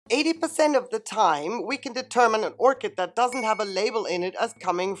80% of the time, we can determine an orchid that doesn't have a label in it as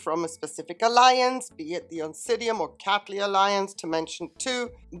coming from a specific alliance, be it the Oncidium or Cattleya alliance, to mention two.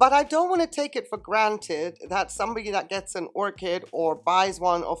 But I don't want to take it for granted that somebody that gets an orchid or buys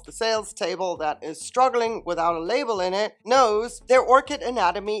one off the sales table that is struggling without a label in it knows their orchid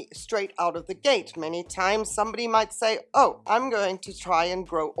anatomy straight out of the gate. Many times somebody might say, oh, I'm going to try and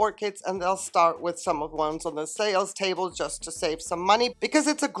grow orchids, and they'll start with some of the ones on the sales table just to save some money, because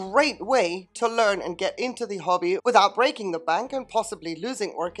it's a great way to learn and get into the hobby without breaking the bank and possibly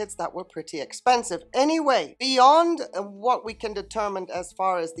losing orchids that were pretty expensive. Anyway, beyond what we can determine as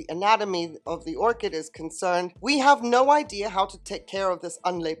far as the anatomy of the orchid is concerned, we have no idea how to take care of this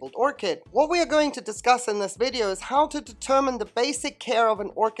unlabeled orchid. What we are going to discuss in this video is how to determine the basic care of an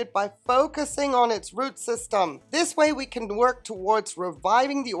orchid by focusing on its root system. This way we can work towards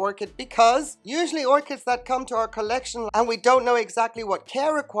reviving the orchid, because usually orchids that come to our collection and we don't know exactly what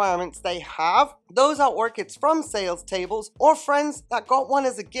care requirements they have, those are orchids from sales tables or friends that got one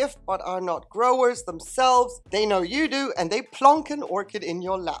as a gift but are not growers themselves. They know you do, and they plonk an orchid in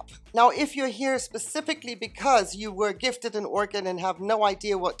your lap. Now, if you're here specifically because you were gifted an orchid and have no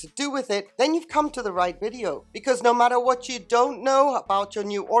idea what to do with it, then you've come to the right video, because no matter what you don't know about your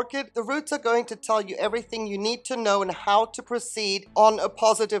new orchid, the roots are going to tell you everything you need to know and how to proceed on a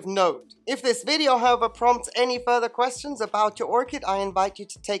positive note. If this video, however, prompts any further questions about your orchid, I invite you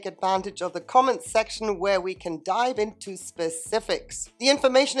to take advantage of the comments section where we can dive into specifics. The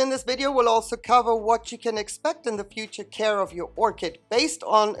information in this video will also cover what you can expect in the future care of your orchid based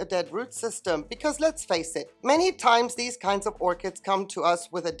on a dead root system, because let's face it, many times these kinds of orchids come to us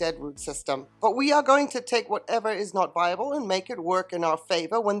with a dead root system. But we are going to take whatever is not viable and make it work in our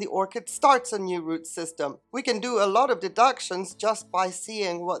favor when the orchid starts a new root system. We can do a lot of deductions just by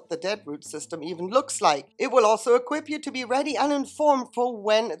seeing what the dead root system even looks like. It will also equip you to be ready and informed for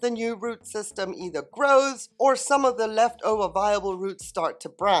when the new root system either grows or some of the leftover viable roots start to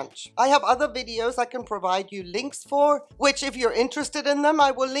branch. I have other videos I can provide you links for, which if you're interested in them,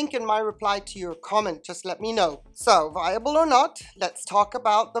 I will link in my reply to your comment. Just let me know. So, viable or not, let's talk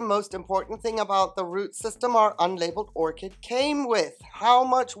about the most important thing about the root system our unlabeled orchid came with. How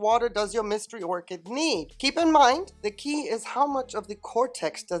much water does your mystery orchid need? Keep in mind, the key is how much of the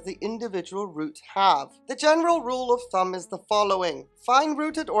cortex does the individual root have. The general rule of thumb is the following.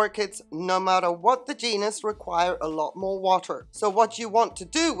 Fine-rooted orchids, no matter what the genus, require a lot more water. So what you want to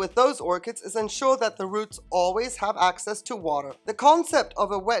do with those orchids is ensure that the roots always have access to water. The concept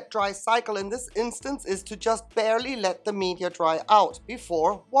of a wet-dry cycle in this instance is to just barely let the media dry out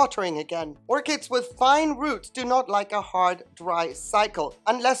before watering again. Orchids with fine roots do not like a hard, dry cycle,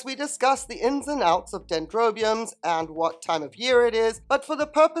 unless we discuss the ins and outs of dendrobiums and what time of year it is. But for the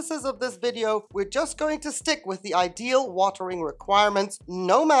purposes of this video, we're just going to stick with the ideal watering requirements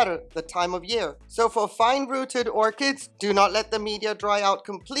no matter the time of year. So for fine-rooted orchids, do not let the media dry out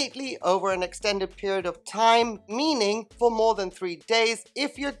completely over an extended period of time, meaning for more than 3 days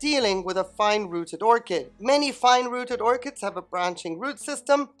if you're dealing with a fine-rooted orchid. Many fine-rooted orchids have a branching root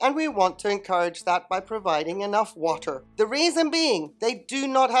system, and we want to encourage that by providing enough water. The reason being, they do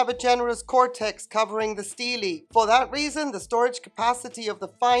not have a generous cortex covering the stele. For that reason, the storage capacity of the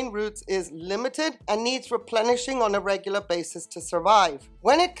fine roots is limited and needs replenishing on a regular basis to survive.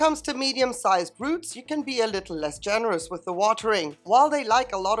 When it comes to medium-sized roots, you can be a little less generous with the watering. While they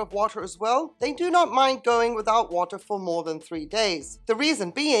like a lot of water as well, they do not mind going without water for more than 3 days. The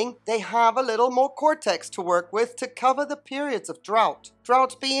reason being, they have a little more cortex to work with to cover the periods of drought.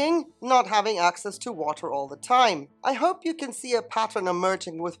 Drought being not having access to water all the time. I hope you can see a pattern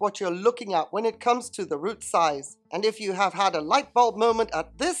emerging with what you're looking at when it comes to the root size. And if you have had a light bulb moment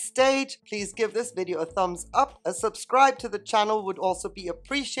at this stage, please give this video a thumbs up. A subscribe to the channel would also be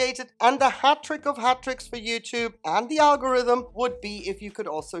appreciated. And the hat trick of hat tricks for YouTube and the algorithm would be if you could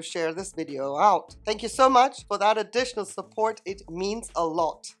also share this video out. Thank you so much for that additional support. It means a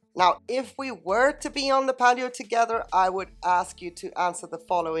lot. Now, if we were to be on the patio together, I would ask you to answer the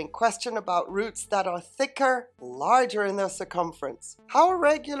following question about roots that are thicker, larger in their circumference. How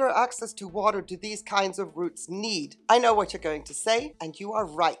regular access to water do these kinds of roots need? I know what you're going to say, and you are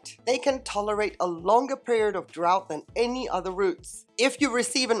right. They can tolerate a longer period of drought than any other roots. If you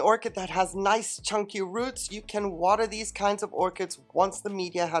receive an orchid that has nice chunky roots, you can water these kinds of orchids once the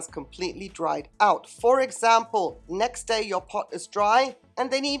media has completely dried out. For example, next day your pot is dry, and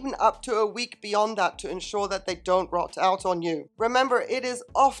then even up to a week beyond that to ensure that they don't rot out on you. Remember, it is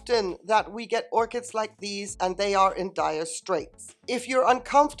often that we get orchids like these and they are in dire straits. if you're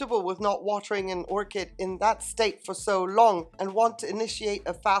uncomfortable with not watering an orchid in that state for so long and want to initiate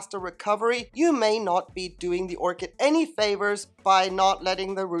a faster recovery, you may not be doing the orchid any favors by not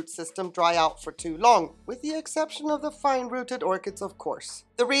letting the root system dry out for too long, with the exception of the fine-rooted orchids, of course.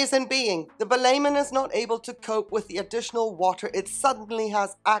 The reason being, the velamen is not able to cope with the additional water it suddenly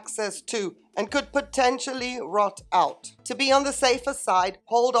has access to and could potentially rot out. To be on the safer side,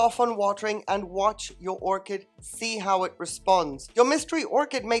 hold off on watering and watch your orchid, see how it responds. Your mystery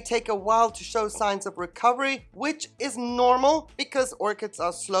orchid may take a while to show signs of recovery, which is normal because orchids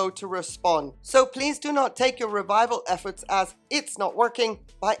are slow to respond. So please do not take your revival efforts as it's not working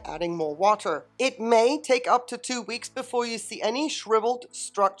by adding more water. It may take up to 2 weeks before you see any shriveled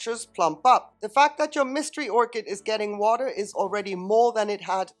structures plump up. The fact that your mystery orchid is getting water is already more than it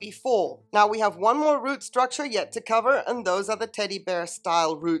had before. Now we have one more root structure yet to cover, and those are the teddy bear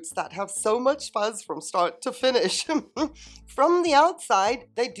style roots that have so much fuzz from start to finish. From the outside,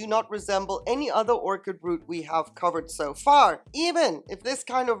 they do not resemble any other orchid root we have covered so far. Even if this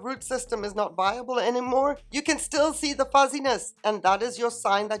kind of root system is not viable anymore, you can still see the fuzziness, and that is your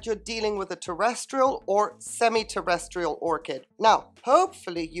sign that you're dealing with a terrestrial or semi-terrestrial orchid. Now,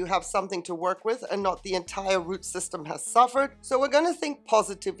 hopefully you have something to work with and not the entire root system has suffered, so we're going to think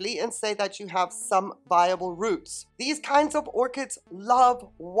positively and say that you have some viable roots. These kinds of orchids love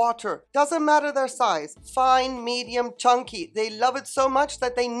water. Doesn't matter their size, fine, medium, chunky. They love it so much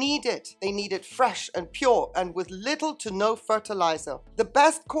that they need it. They need it fresh and pure and with little to no fertilizer. The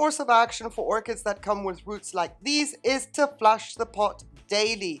best course of action for orchids that come with roots like these is to flush the pot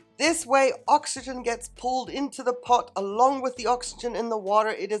daily. This way, oxygen gets pulled into the pot along with the oxygen in the water.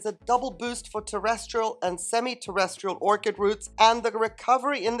 It is a double boost for terrestrial and semi-terrestrial orchid roots, and the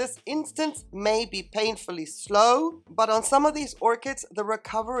recovery in this instance may be painfully slow, but on some of these orchids, the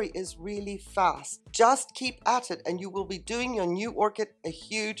recovery is really fast. Just keep at it and you will be doing your new orchid a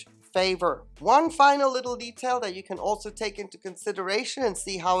huge favor. One final little detail that you can also take into consideration and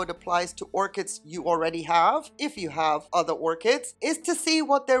see how it applies to orchids you already have, if you have other orchids, is to see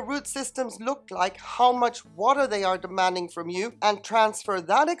what their root systems look like, how much water they are demanding from you, and transfer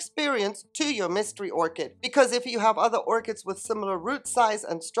that experience to your mystery orchid. Because if you have other orchids with similar root size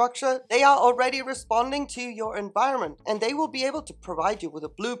and structure, they are already responding to your environment and they will be able to provide you with a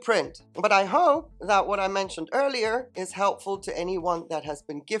blueprint. But I hope that what I mentioned earlier is helpful to anyone that has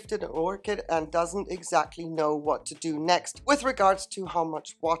been gifted an orchid and doesn't exactly know what to do next with regards to how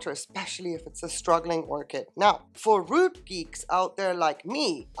much water, especially if it's a struggling orchid. Now, for root geeks out there like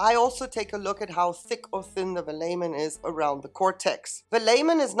me, I also take a look at how thick or thin the velamen is around the cortex.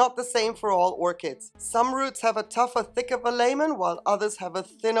 Velamen is not the same for all orchids. Some roots have a tougher, thicker velamen while others have a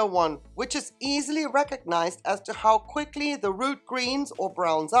thinner one, which is easily recognized as to how quickly the root greens or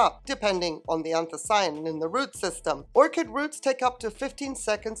browns up, depending on the anthocyanin in the root system. Orchid roots take up to 15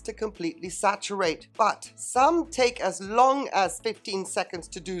 seconds to completely saturate, but some take as long as 15 seconds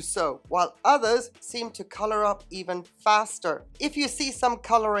to do so, while others seem to color up even faster. If you see some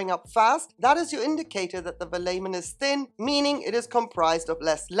coloring up fast, that is your indicator that the velamen is thin, meaning it is comprised of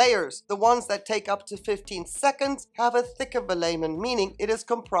less layers. The ones that take up to 15 seconds have a thicker velamen, meaning it is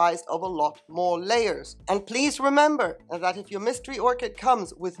comprised of a lot more layers. And please remember that if your mystery orchid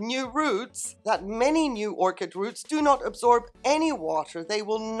comes with new roots, that many new orchid roots do not absorb any water. They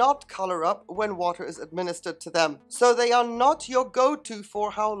will not color up when water is administered to them. So they are not your go-to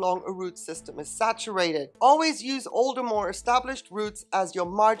for how long a root system is saturated. Always use older, more established roots as your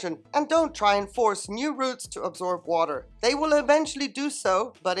margin and don't try and force new roots to absorb water. They will eventually do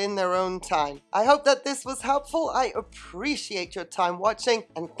so, but in their own time. I hope that this was helpful. I appreciate your time watching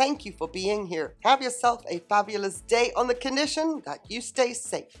and thank you for being here. Have yourself a fabulous day on the condition that you stay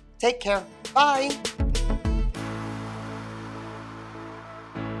safe. Take care. Bye.